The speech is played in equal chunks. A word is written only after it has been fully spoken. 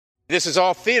This is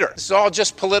all theater. This is all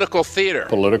just political theater.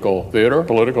 Political theater.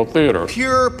 Political theater.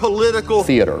 Pure political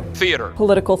theater. Theater.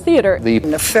 Political theater. The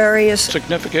nefarious,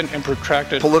 Significant and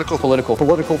protracted Political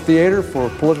theater for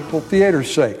political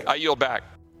theater's sake. I yield back.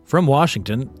 From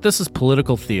Washington, this is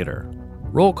Political Theater,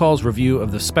 Roll Call's review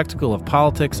of the spectacle of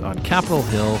politics on Capitol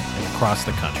Hill and across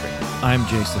the country. I'm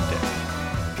Jason Dick.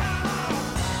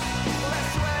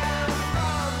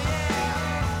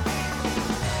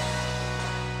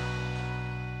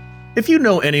 If you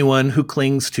know anyone who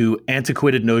clings to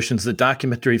antiquated notions that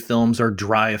documentary films are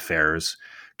dry affairs,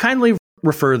 kindly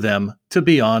refer them to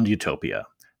Beyond Utopia,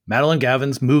 Madeline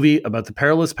Gavin's movie about the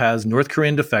perilous paths North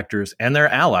Korean defectors and their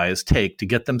allies take to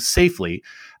get them safely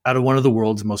out of one of the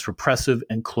world's most repressive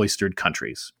and cloistered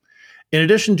countries. In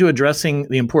addition to addressing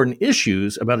the important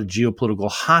issues about a geopolitical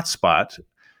hotspot,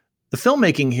 the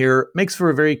filmmaking here makes for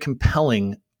a very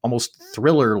compelling, almost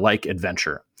thriller-like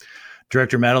adventure.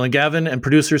 Director Madeline Gavin and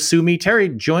producer Sue Mi Terry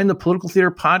joined the Political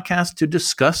Theater podcast to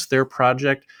discuss their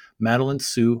project. Madeline,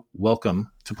 Sue,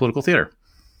 welcome to Political Theater.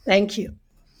 Thank you.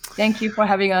 Thank you for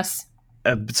having us.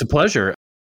 It's a pleasure.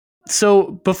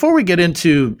 So before we get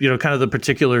into, kind of the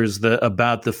particulars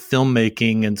about the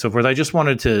filmmaking and so forth, I just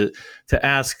wanted to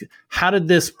ask, how did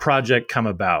this project come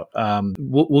about?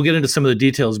 We'll get into some of the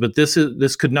details, but this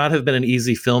could not have been an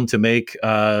easy film to make.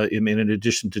 In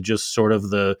addition to just sort of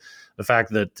the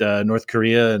fact that North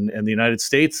Korea and the United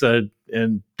States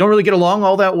and don't really get along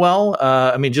all that well.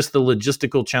 Just the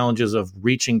logistical challenges of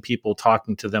reaching people,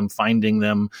 talking to them, finding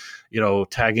them,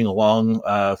 tagging along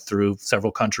through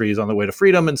several countries on the way to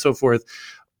freedom and so forth.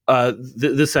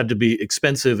 This had to be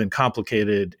expensive and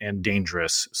complicated and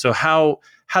dangerous. So how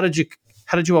did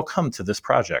you all come to this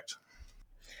project?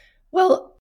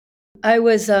 Well, I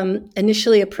was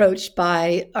initially approached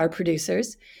by our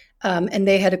producers, and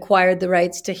they had acquired the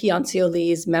rights to Hyuncio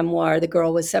Lee's memoir, The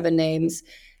Girl with Seven Names.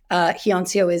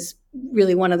 Hyuncio is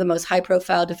really one of the most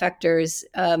high-profile defectors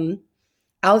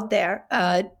out there,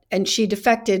 and she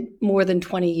defected more than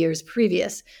 20 years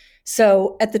previous.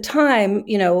 So at the time,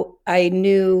 I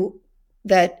knew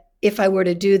that if I were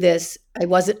to do this, I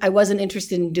wasn't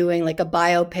interested in doing like a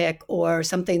biopic or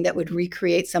something that would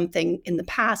recreate something in the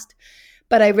past.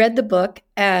 But I read the book,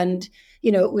 and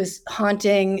it was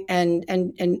haunting and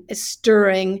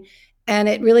stirring, and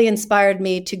it really inspired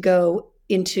me to go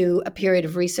into a period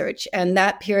of research. And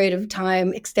that period of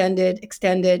time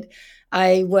extended.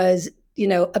 I was,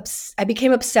 I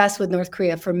became obsessed with North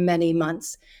Korea for many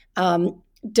months.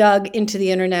 Dug into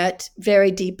the internet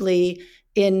very deeply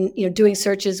in, doing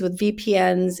searches with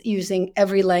VPNs, using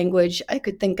every language I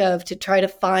could think of to try to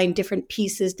find different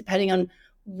pieces depending on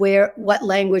what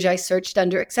language I searched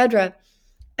under, et cetera.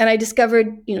 And I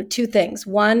discovered, two things.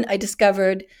 One, I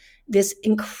discovered this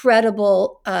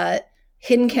incredible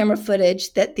hidden camera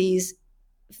footage that these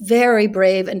very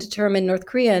brave and determined North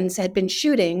Koreans had been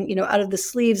shooting, out of the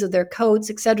sleeves of their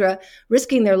coats, et cetera,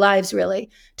 risking their lives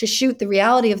really to shoot the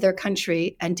reality of their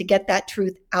country and to get that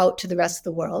truth out to the rest of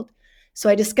the world. So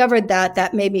I discovered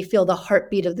that made me feel the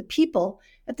heartbeat of the people.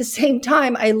 At the same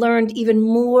time, I learned even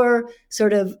more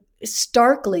sort of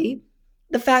starkly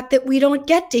the fact that we don't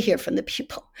get to hear from the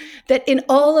people, that in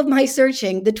all of my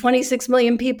searching, the 26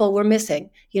 million people were missing.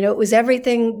 It was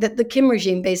everything that the Kim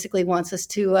regime basically wants us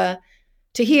to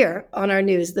hear on our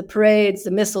news, the parades,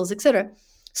 the missiles, et cetera.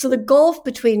 So the gulf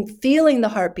between feeling the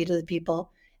heartbeat of the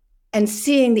people and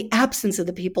seeing the absence of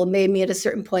the people made me at a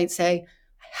certain point say,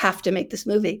 I have to make this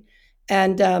movie.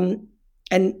 And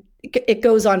it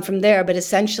goes on from there, but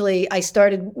essentially I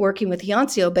started working with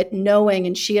Hyuncio, but knowing,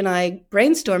 and she and I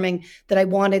brainstorming, that I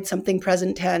wanted something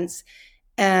present tense.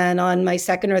 And on my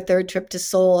second or third trip to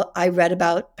Seoul, I read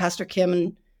about Pastor Kim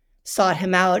and sought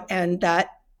him out, and that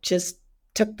just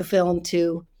took the film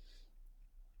to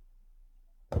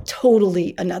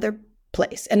totally another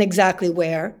place, and exactly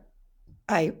where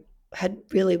I had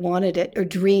really wanted it or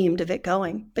dreamed of it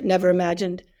going, but never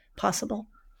imagined possible.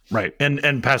 Right.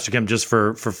 And Pastor Kim, just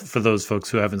for those folks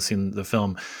who haven't seen the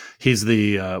film, he's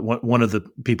the one of the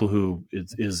people who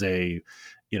is a,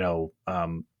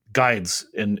 guides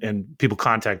and people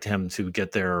contact him to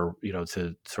get their,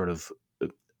 to sort of,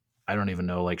 I don't even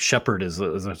know, like shepherd is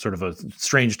a sort of a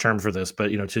strange term for this, but,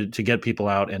 to get people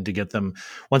out and to get them,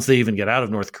 once they even get out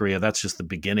of North Korea, that's just the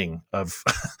beginning of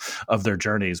of their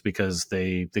journeys, because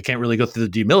they can't really go through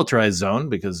the demilitarized zone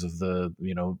because of the,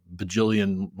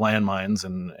 bajillion landmines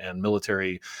and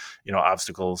military,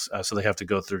 obstacles. So they have to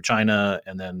go through China,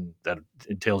 and then that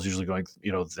entails usually going,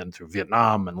 then through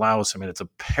Vietnam and Laos. I mean, it's a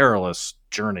perilous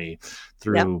journey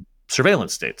through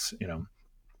surveillance states,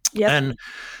 Yep. And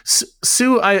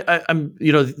Sue, I'm,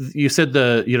 you said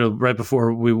right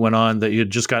before we went on that you had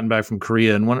just gotten back from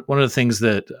Korea, and one of the things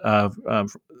that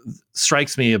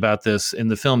strikes me about this in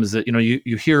the film is that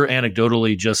you hear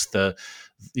anecdotally just the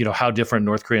how different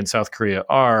North Korea and South Korea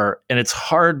are, and it's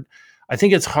hard. I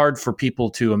think it's hard for people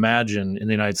to imagine in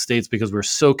the United States because we're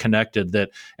so connected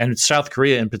and South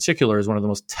Korea in particular is one of the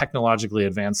most technologically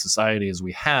advanced societies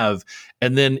we have,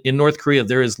 and then in North Korea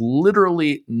there is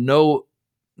literally no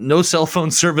cell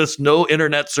phone service, no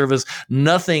internet service,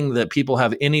 nothing that people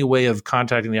have any way of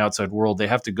contacting the outside world. They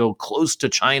have to go close to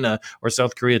China or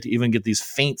South Korea to even get these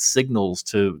faint signals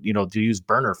to use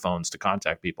burner phones to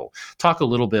contact people. Talk a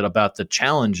little bit about the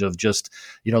challenge of just,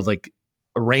 like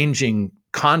arranging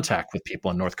contact with people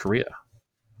in North Korea.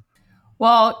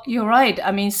 Well, you're right.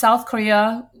 I mean, South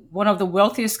Korea, one of the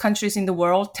wealthiest countries in the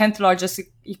world, 10th largest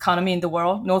economy in the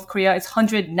world. North Korea is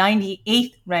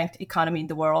 198th ranked economy in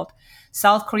the world.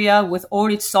 South Korea, with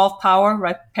all its soft power,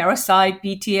 right? Parasite,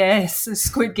 BTS,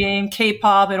 Squid Game,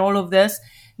 K-pop, and all of this.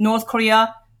 North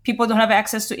Korea, people don't have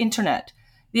access to internet.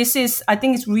 I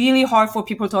think it's really hard for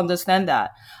people to understand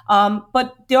that.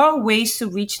 But there are ways to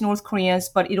reach North Koreans,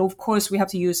 but of course, we have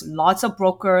to use lots of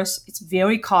brokers. It's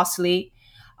very costly.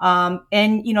 And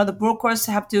the brokers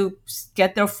have to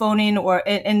get their phone in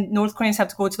and North Koreans have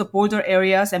to go to the border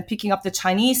areas and picking up the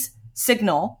Chinese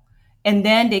signal. And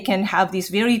then they can have this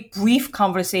very brief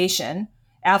conversation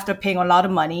after paying a lot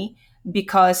of money,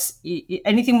 because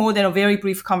anything more than a very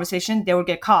brief conversation, they will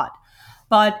get caught.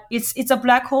 But it's a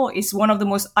black hole. It's one of the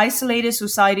most isolated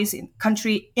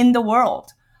country in the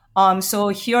world. So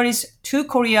here is two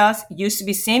Koreas, used to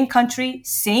be same country,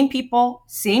 same people,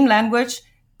 same language,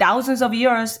 thousands of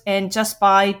years, and just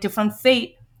by different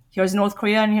fate, here's North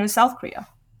Korea and here's South Korea.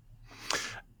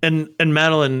 And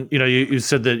Madeline, you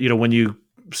said that when you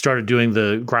started doing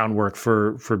the groundwork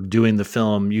for doing the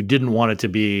film, you didn't want it to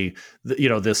be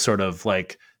this sort of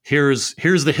like here's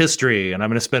the history and I'm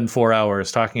going to spend 4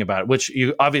 hours talking about it, which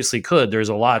you obviously could. There's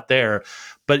a lot there,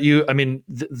 but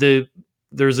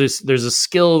there's a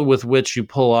skill with which you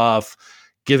pull off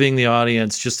giving the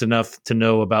audience just enough to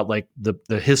know about like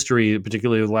the history,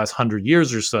 particularly the last 100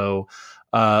 years or so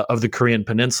of the Korean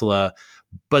Peninsula.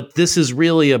 But this is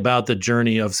really about the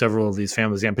journey of several of these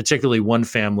families, and particularly one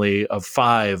family of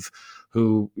 5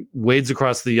 who wades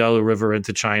across the Yalu River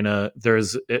into China.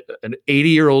 There's an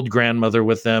 80-year-old grandmother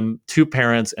with them, 2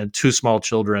 parents and 2 small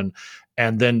children.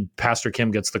 And then Pastor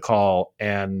Kim gets the call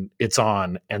and it's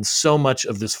on. And so much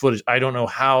of this footage, I don't know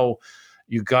how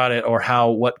you got it or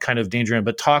what kind of danger,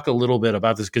 but talk a little bit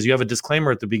about this, because you have a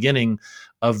disclaimer at the beginning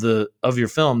of your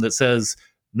film that says,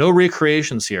 no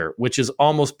recreations here, which is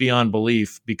almost beyond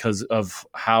belief because of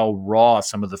how raw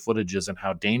some of the footage is and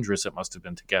how dangerous it must have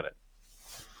been to get it.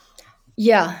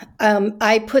 Yeah,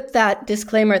 I put that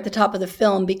disclaimer at the top of the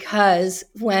film because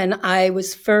when I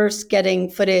was first getting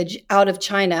footage out of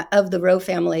China of the Rowe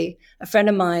family, a friend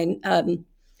of mine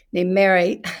named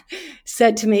Mary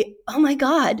said to me, "Oh my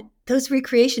God, those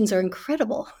recreations are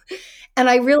incredible." And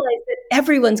I realized that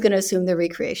everyone's going to assume they're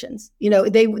recreations.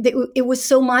 It was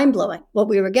so mind-blowing what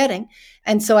we were getting.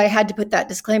 And so I had to put that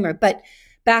disclaimer. But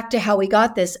back to how we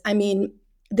got this, I mean,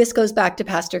 this goes back to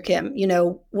Pastor Kim.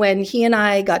 When he and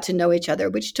I got to know each other,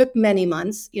 which took many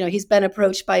months, he's been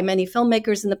approached by many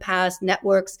filmmakers in the past,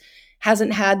 networks,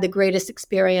 hasn't had the greatest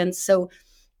experience. So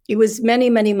it was many,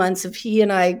 many months of he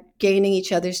and I gaining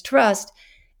each other's trust.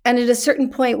 And at a certain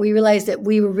point, we realized that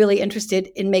we were really interested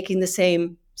in making the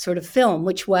same sort of film,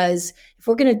 which was, if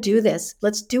we're going to do this,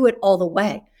 let's do it all the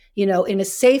way, in a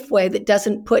safe way that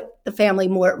doesn't put the family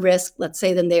more at risk, let's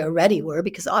say, than they already were,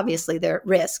 because obviously they're at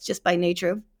risk just by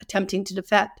nature of attempting to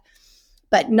defect,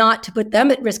 but not to put them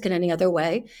at risk in any other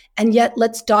way. And yet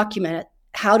let's document it.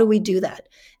 How do we do that?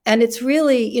 And it's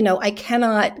really, I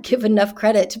cannot give enough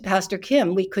credit to Pastor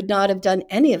Kim. We could not have done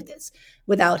any of this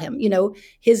without him.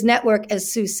 His network,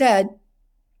 as Sue said,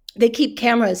 they keep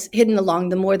cameras hidden along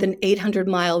the more than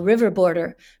 800-mile river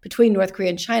border between North Korea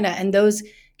and China. And those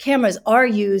cameras are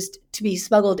used to be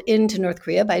smuggled into North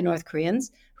Korea by North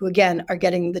Koreans, who, again, are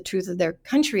getting the truth of their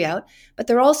country out. But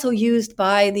they're also used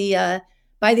by the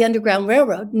Underground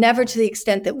Railroad, never to the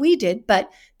extent that we did,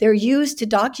 but they're used to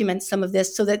document some of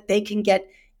this so that they can get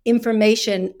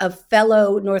information of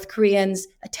fellow North Koreans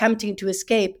attempting to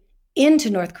escape into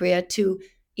North Korea to,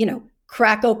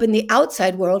 crack open the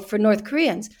outside world for North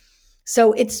Koreans.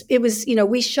 So it was,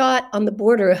 we shot on the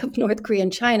border of North Korea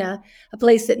and China, a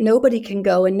place that nobody can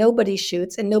go and nobody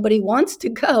shoots and nobody wants to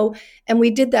go. And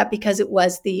we did that because it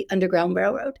was the Underground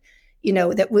Railroad,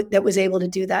 that was able to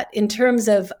do that. In terms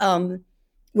of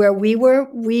where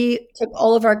we took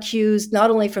all of our cues,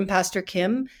 not only from Pastor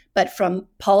Kim, but from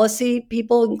policy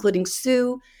people, including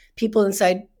Sue, people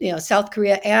inside, South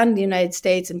Korea and the United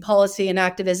States in policy and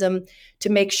activism, to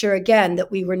make sure, again,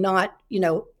 that we were not,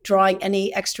 drawing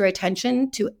any extra attention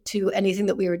to anything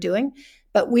that we were doing.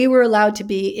 But we were allowed to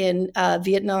be in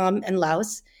Vietnam and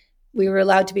Laos. We were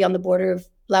allowed to be on the border of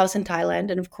Laos and Thailand.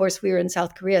 And of course, we were in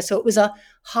South Korea. So it was a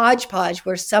hodgepodge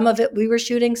where some of it we were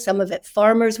shooting, some of it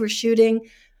farmers were shooting,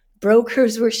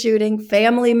 brokers were shooting,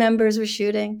 family members were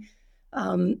shooting.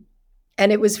 And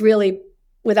it was really,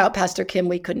 without Pastor Kim,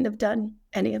 we couldn't have done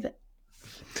any of it.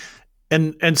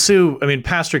 And Sue, I mean,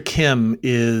 Pastor Kim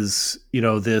is,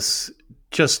 this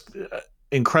just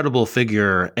incredible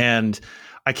figure. And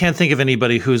I can't think of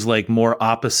anybody who's like more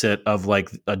opposite of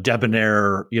like a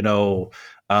debonair,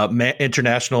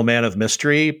 international man of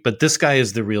mystery. But this guy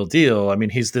is the real deal. I mean,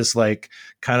 he's this like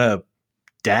kind of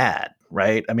dad,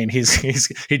 right? I mean, he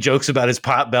jokes about his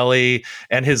pot belly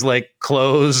and his like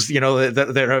clothes,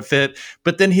 that don't fit.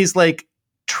 But then he's like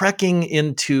trekking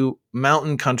into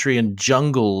mountain country and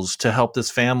jungles to help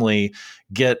this family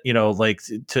get,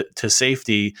 to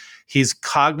safety. He's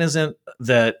cognizant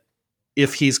that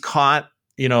if he's caught,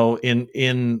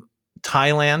 in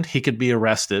Thailand, he could be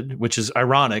arrested, which is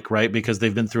ironic, right? Because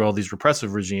they've been through all these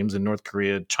repressive regimes in North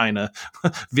Korea, China,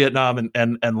 Vietnam,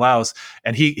 and Laos,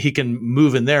 and he can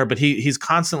move in there, but he's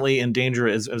constantly in danger,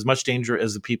 as much danger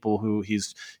as the people who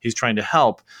he's trying to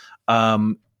help.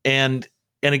 And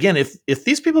again, if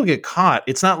these people get caught,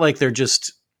 it's not like they're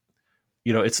just,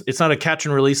 it's not a catch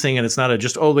and release thing, and it's not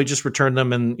they just return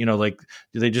them and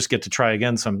they just get to try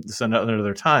again some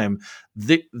another time.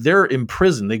 They're in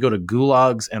prison. They go to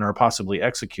gulags and are possibly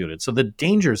executed. So the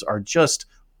dangers are just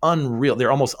unreal.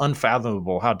 They're almost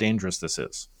unfathomable how dangerous this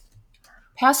is.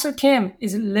 Pastor Kim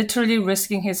is literally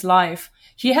risking his life.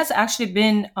 He has actually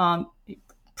been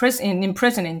in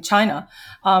prison in China.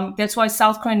 That's why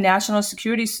South Korean National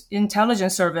Security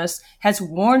Intelligence Service has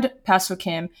warned Pastor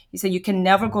Kim. He said, you can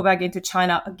never go back into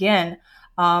China again.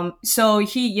 So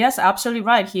yes, absolutely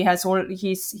right. He has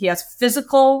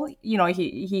physical,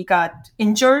 he got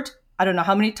injured. I don't know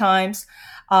how many times.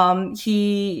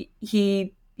 He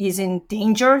is in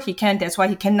danger. That's why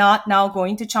he cannot now go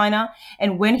into China.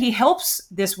 And when he helps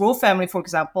this royal family, for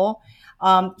example,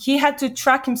 he had to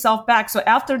track himself back. So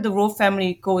after the royal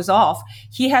family goes off,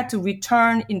 he had to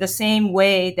return in the same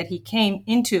way that he came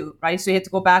into, right? So he had to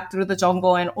go back through the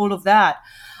jungle and all of that.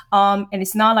 And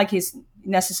it's not like he's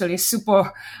necessarily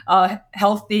super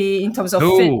healthy in terms of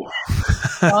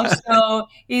fitness. So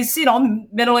he's,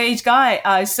 middle-aged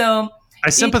guy. So I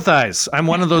sympathize. I'm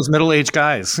one of those middle-aged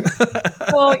guys.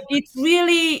 Well,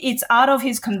 it's out of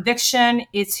his conviction.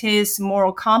 It's his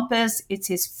moral compass. It's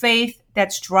his faith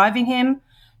that's driving him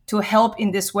to help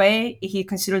in this way. He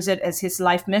considers it as his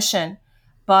life mission.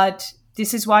 But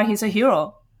this is why he's a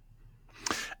hero.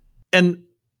 And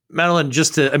Madeline,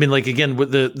 again,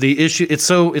 with the issue, it's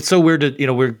so weird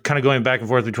to, we're kind of going back and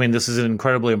forth between this is an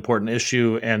incredibly important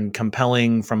issue and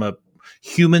compelling from a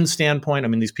human standpoint. I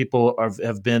mean, these people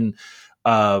have been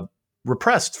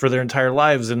repressed for their entire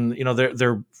lives, and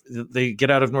they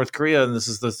get out of North Korea, and this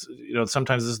is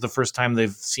sometimes this is the first time they've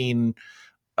seen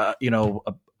a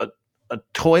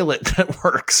toilet that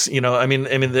works.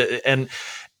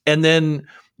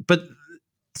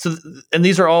 And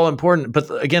these are all important.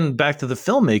 But again, back to the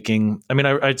filmmaking. I mean,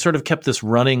 I sort of kept this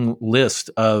running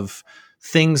list of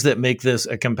things that make this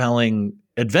a compelling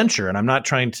adventure, and I'm not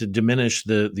trying to diminish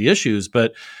the issues,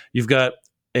 but you've got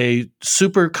a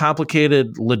super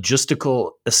complicated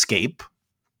logistical escape.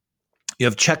 You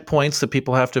have checkpoints that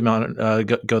people have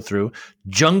to go through,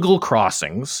 jungle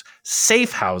crossings,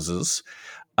 safe houses,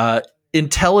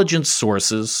 intelligence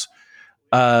sources,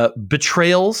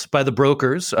 betrayals by the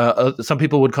brokers. Some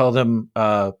people would call them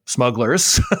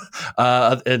smugglers.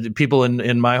 People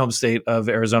in my home state of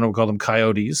Arizona would call them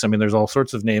coyotes. I mean, there's all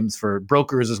sorts of names for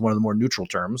brokers is one of the more neutral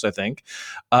terms, I think.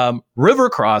 River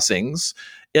crossings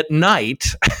at night,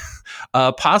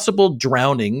 possible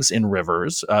drownings in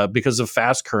rivers because of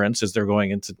fast currents as they're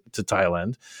going into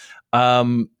Thailand.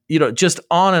 Just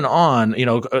on and on,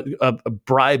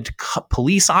 bribed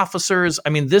police officers. I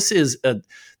mean, this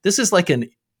is like an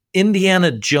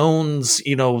Indiana Jones,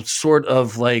 sort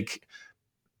of like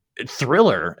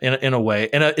thriller in a way.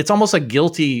 And it's almost like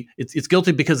guilty. It's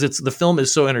guilty because the film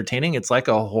is so entertaining. It's like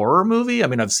a horror movie. I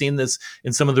mean, I've seen this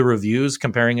in some of the reviews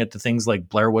comparing it to things like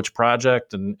Blair Witch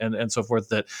Project and so forth,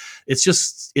 that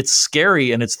it's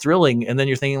scary and it's thrilling. And then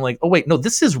you're thinking like, oh wait, no,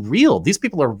 this is real. These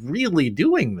people are really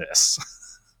doing this.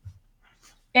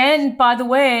 And by the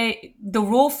way, the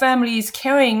royal family is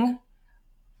carrying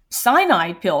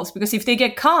cyanide pills because if they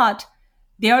get caught,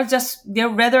 they're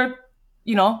rather,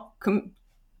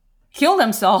 kill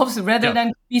themselves rather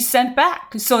than be sent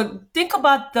back. So think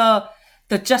about the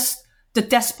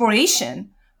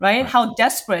desperation, right? How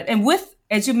desperate. And with,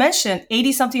 as you mentioned,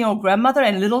 80-something-year-old grandmother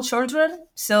and little children.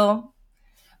 So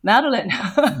Madeline,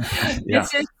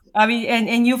 this is,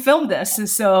 and you filmed this. And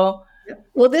so.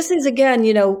 Well, this is, again,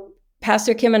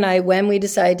 Pastor Kim and I, when we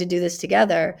decided to do this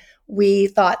together, we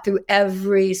thought through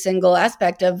every single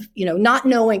aspect of, not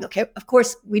knowing, okay, of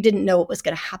course, we didn't know what was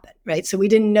going to happen, right? So we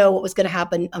didn't know what was going to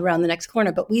happen around the next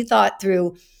corner, but we thought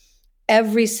through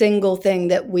every single thing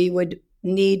that we would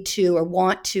need to or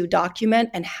want to document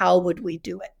and how would we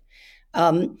do it.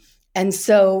 And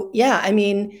so,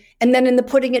 and then in the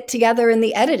putting it together in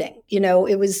the editing,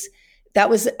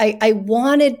 I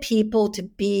wanted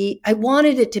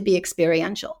it to be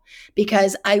experiential,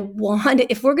 because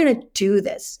if we're going to do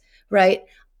this, right,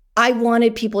 I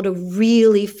wanted people to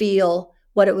really feel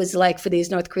what it was like for these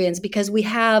North Koreans, because we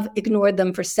have ignored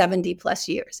them for 70 plus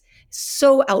years.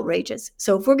 So outrageous.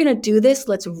 So if we're going to do this,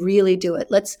 let's really do it.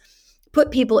 Let's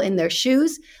put people in their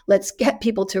shoes. Let's get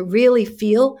people to really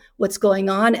feel what's going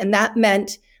on. And that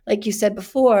meant, like you said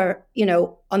before,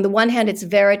 on the one hand, it's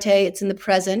verite, it's in the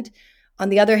present. On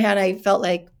the other hand, I felt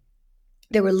like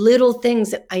there were little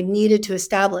things that I needed to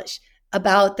establish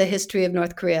about the history of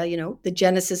North Korea, the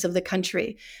genesis of the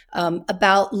country,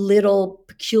 about little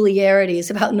peculiarities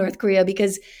about North Korea,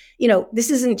 because, this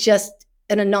isn't just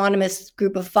an anonymous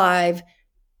group of 5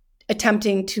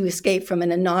 attempting to escape from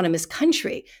an anonymous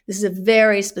country. This is a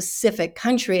very specific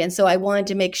country. And so I wanted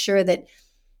to make sure that,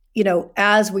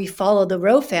 as we follow the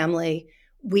Rowe family,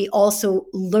 we also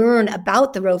learn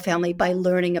about the Rowe family by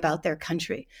learning about their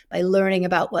country, by learning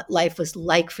about what life was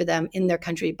like for them in their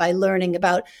country, by learning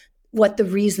about what the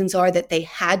reasons are that they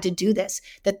had to do this,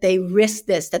 that they risked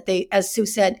this, that they, as Sue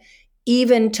said,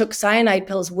 even took cyanide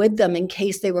pills with them in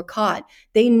case they were caught.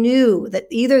 They knew that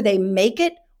either they make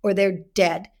it or they're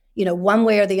dead, one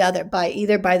way or the other,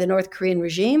 either by the North Korean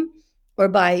regime or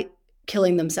by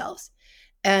killing themselves.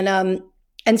 And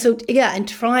so, and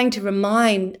trying to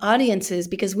remind audiences,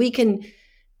 because we can,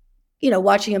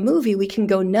 watching a movie, we can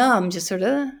go numb, just sort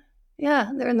of,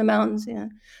 they're in the mountains. Yeah.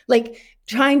 Like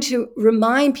trying to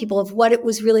remind people of what it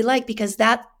was really like, because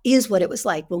that is what it was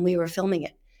like when we were filming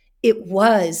it. It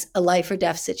was a life or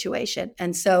death situation.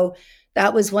 And so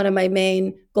that was one of my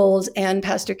main goals, and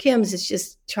Pastor Kim's, is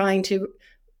just trying to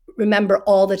remember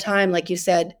all the time, like you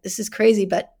said, this is crazy,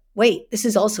 but wait, this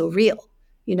is also real.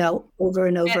 Over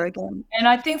and over again. And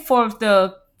I think for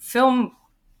the film,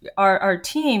 our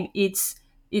team, it's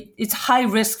high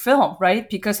risk film, right?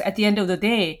 Because at the end of the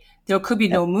day, there could be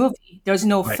no movie. There's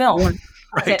no film.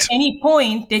 Right. At any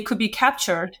point, they could be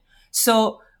captured.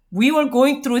 So we were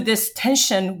going through this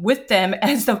tension with them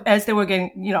as they were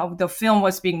getting, the film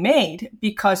was being made,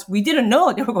 because we didn't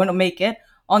know they were going to make it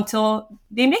until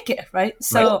they make it, right?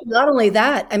 So not only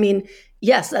that,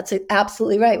 yes, that's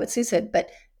absolutely right what Sue said,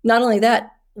 but not only that,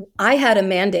 I had a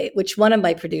mandate, which one of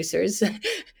my producers,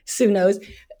 Sue knows,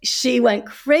 she went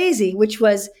crazy, which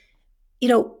was,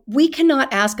 we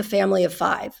cannot ask a family of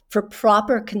 5 for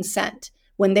proper consent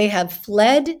when they have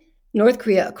fled North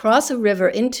Korea across a river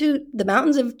into the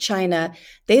mountains of China.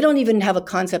 They don't even have a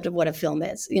concept of what a film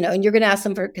is, and you're going to ask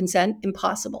them for consent?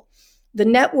 Impossible. The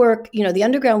network, the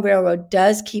Underground Railroad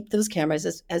does keep those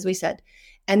cameras, as we said,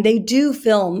 and they do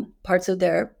film parts of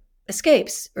their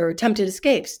escapes or attempted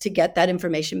escapes to get that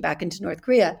information back into North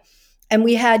Korea. And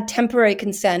we had temporary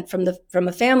consent from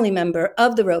a family member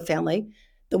of the Rowe family,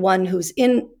 the one he's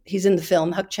in the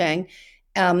film, Huk Chang,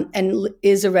 and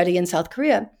is already in South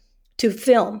Korea, to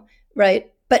film,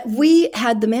 right? But we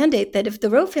had the mandate that if the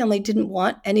Rowe family didn't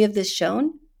want any of this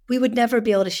shown, we would never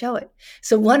be able to show it.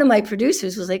 So one of my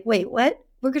producers was like, wait, what?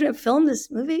 We're going to film this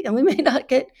movie and we may not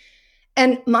get...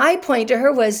 And my point to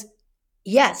her was,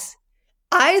 yes,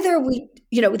 either we,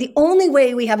 the only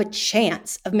way we have a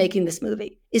chance of making this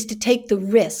movie is to take the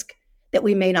risk that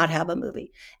we may not have a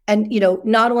movie. And,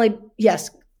 not only, yes,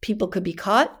 people could be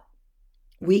caught,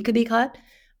 we could be caught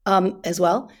as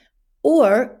well,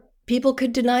 or people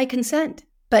could deny consent.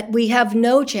 But we have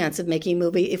no chance of making a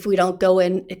movie if we don't go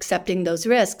in accepting those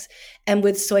risks. And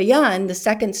with Soyeon, the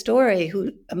second story,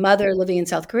 a mother living in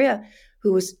South Korea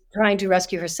who was trying to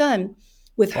rescue her son,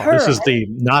 with her... This is the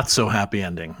not so happy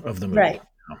ending of the movie. Right.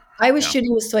 I was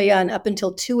shooting with Soyeon up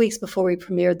until 2 weeks before we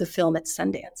premiered the film at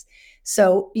Sundance.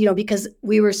 So, because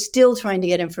we were still trying to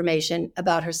get information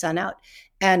about her son out.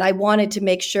 And I wanted to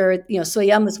make sure,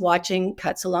 Soyeon was watching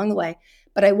cuts along the way,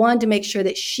 but I wanted to make sure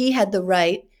that she had the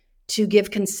right to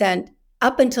give consent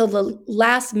up until the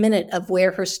last minute of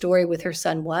where her story with her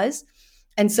son was.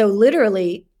 And so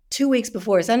literally, 2 weeks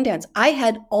before Sundance, I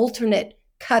had alternate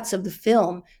cuts of the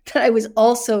film that I was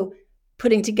also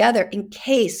putting together in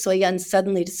case Soyeon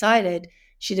suddenly decided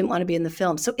she didn't want to be in the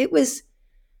film. So it was,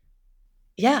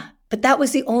 but that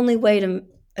was the only way to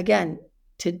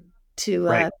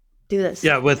Right. do this.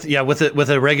 With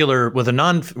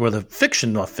a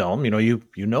fictional film, you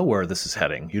know where this is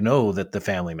heading. You know that the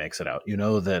family makes it out. You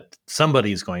know that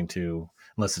somebody's going to,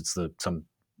 unless it's some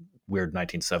weird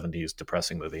 1970s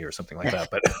depressing movie or something like that.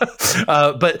 But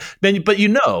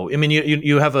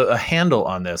you have a handle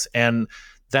on this, and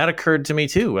that occurred to me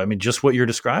too. I mean, just what you're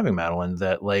describing, Madeline,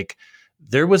 that like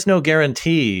there was no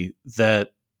guarantee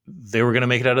that they were going to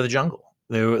make it out of the jungle.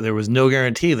 There was no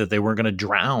guarantee that they weren't going to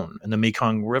drown in the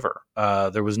Mekong River.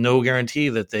 There was no guarantee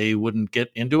that they wouldn't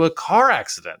get into a car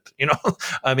accident,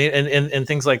 I mean, and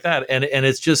things like that. And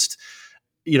it's just,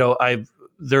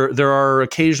 there are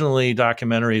occasionally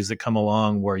documentaries that come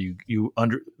along where you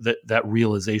that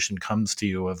realization comes to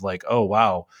you of like, oh,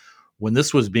 wow, when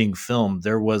this was being filmed,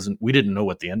 we didn't know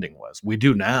what the ending was. We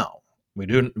do now. We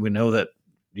know that,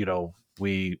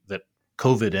 that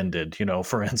COVID ended,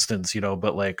 for instance,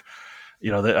 but like,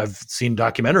 that I've seen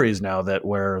documentaries now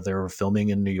where they were filming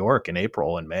in New York in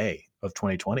April and May of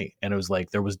 2020. And it was like,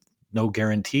 there was no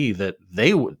guarantee that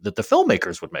that the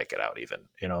filmmakers would make it out even,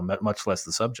 much less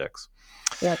the subjects.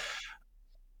 Yeah.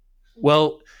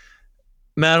 Well,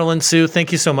 Madeline, Sue,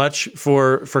 thank you so much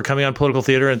for coming on Political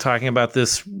Theater and talking about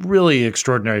this really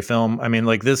extraordinary film. I mean,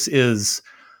 like this is,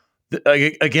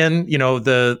 again,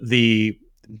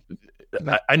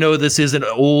 I know this is an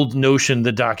old notion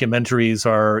that documentaries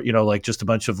are, like just a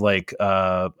bunch of like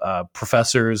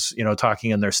professors,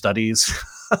 talking in their studies.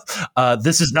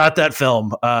 This is not that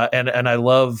film, and I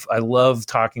love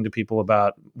talking to people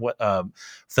about what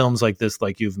films like this,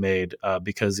 like you've made,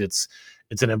 because it's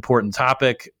an important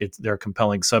topic. They're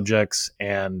compelling subjects,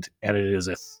 and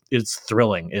it's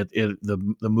thrilling. The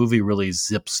movie really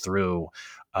zips through.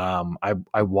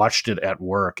 I watched it at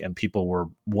work, and people were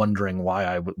wondering why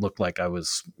I would look like I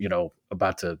was,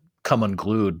 about to come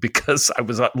unglued, because I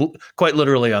was quite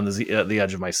literally on the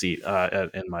edge of my seat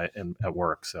at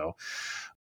work. So,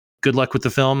 good luck with the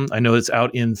film. I know it's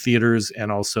out in theaters,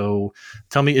 and also,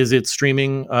 tell me, is it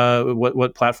streaming?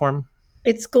 What platform?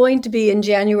 It's going to be in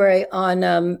January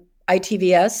on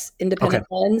ITVS, Independent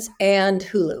Lens, and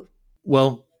Hulu.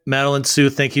 Well, Madeline, Sue,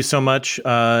 thank you so much,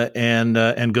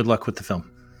 and good luck with the film.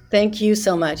 Thank you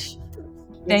so much.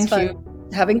 Thank you.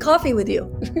 Having coffee with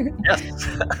you. Yes.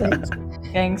 Thanks.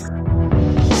 Thanks.